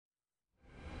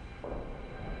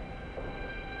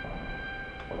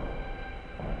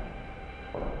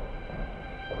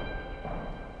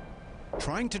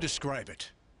Trying to describe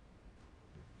it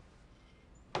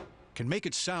can make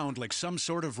it sound like some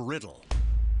sort of riddle.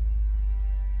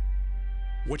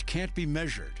 What can't be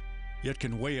measured, yet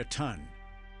can weigh a ton.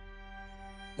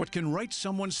 What can write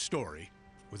someone's story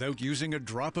without using a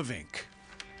drop of ink.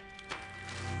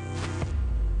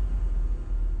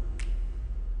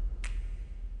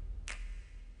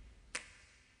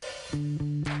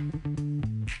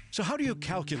 So how do you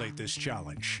calculate this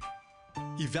challenge?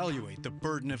 Evaluate the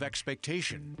burden of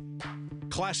expectation.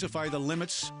 Classify the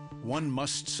limits one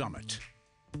must summit.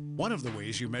 One of the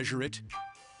ways you measure it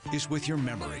is with your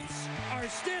memory. Our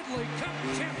Stanley Cup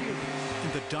champions.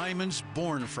 And the diamonds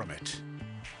born from it.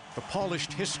 The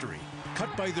polished history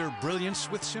cut by their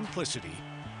brilliance with simplicity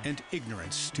and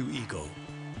ignorance to ego.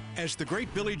 As the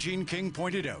great Billie Jean King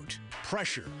pointed out,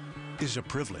 pressure is a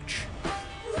privilege.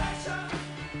 Pressure,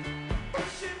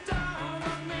 pushing down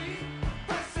on me,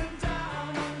 pressing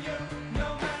down on you,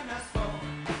 no man has fallen.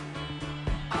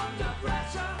 Under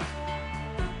pressure,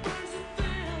 the burns are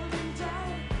filled and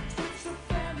down, strips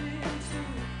the family in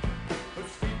two,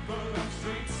 puts people on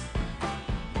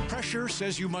streets. Pressure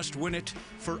says you must win it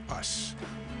for us.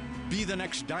 Be the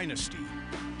next dynasty.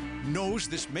 Knows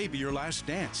this may be your last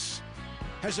dance.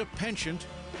 Has a penchant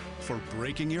for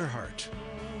breaking your heart.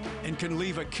 And can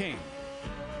leave a king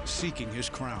seeking his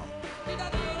crown.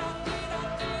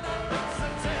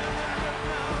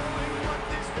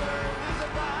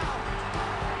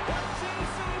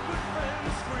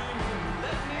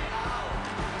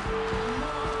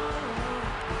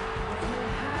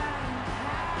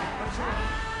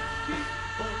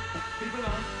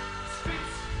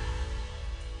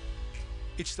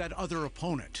 It's that other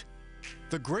opponent,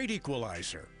 the great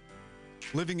equalizer,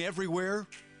 living everywhere,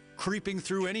 creeping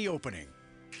through any opening,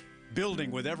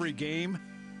 building with every game,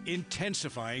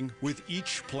 intensifying with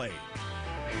each play.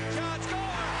 Shot score!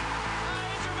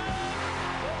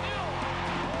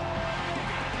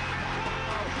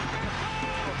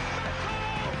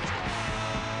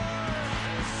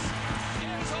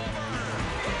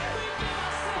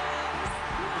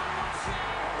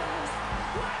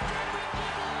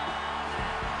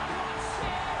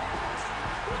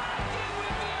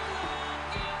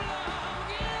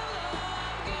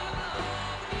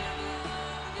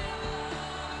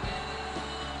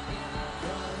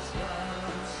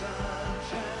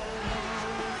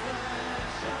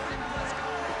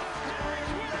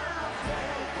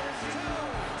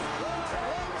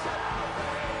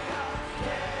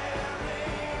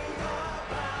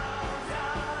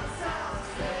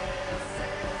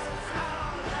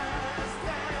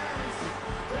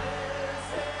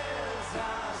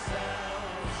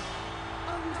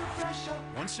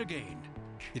 Once again,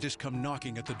 it has come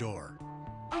knocking at the door.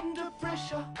 Under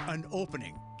pressure, An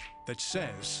opening that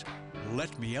says,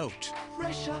 let me out,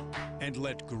 pressure. and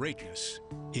let greatness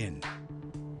in.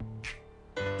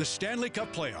 The Stanley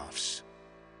Cup Playoffs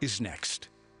is next.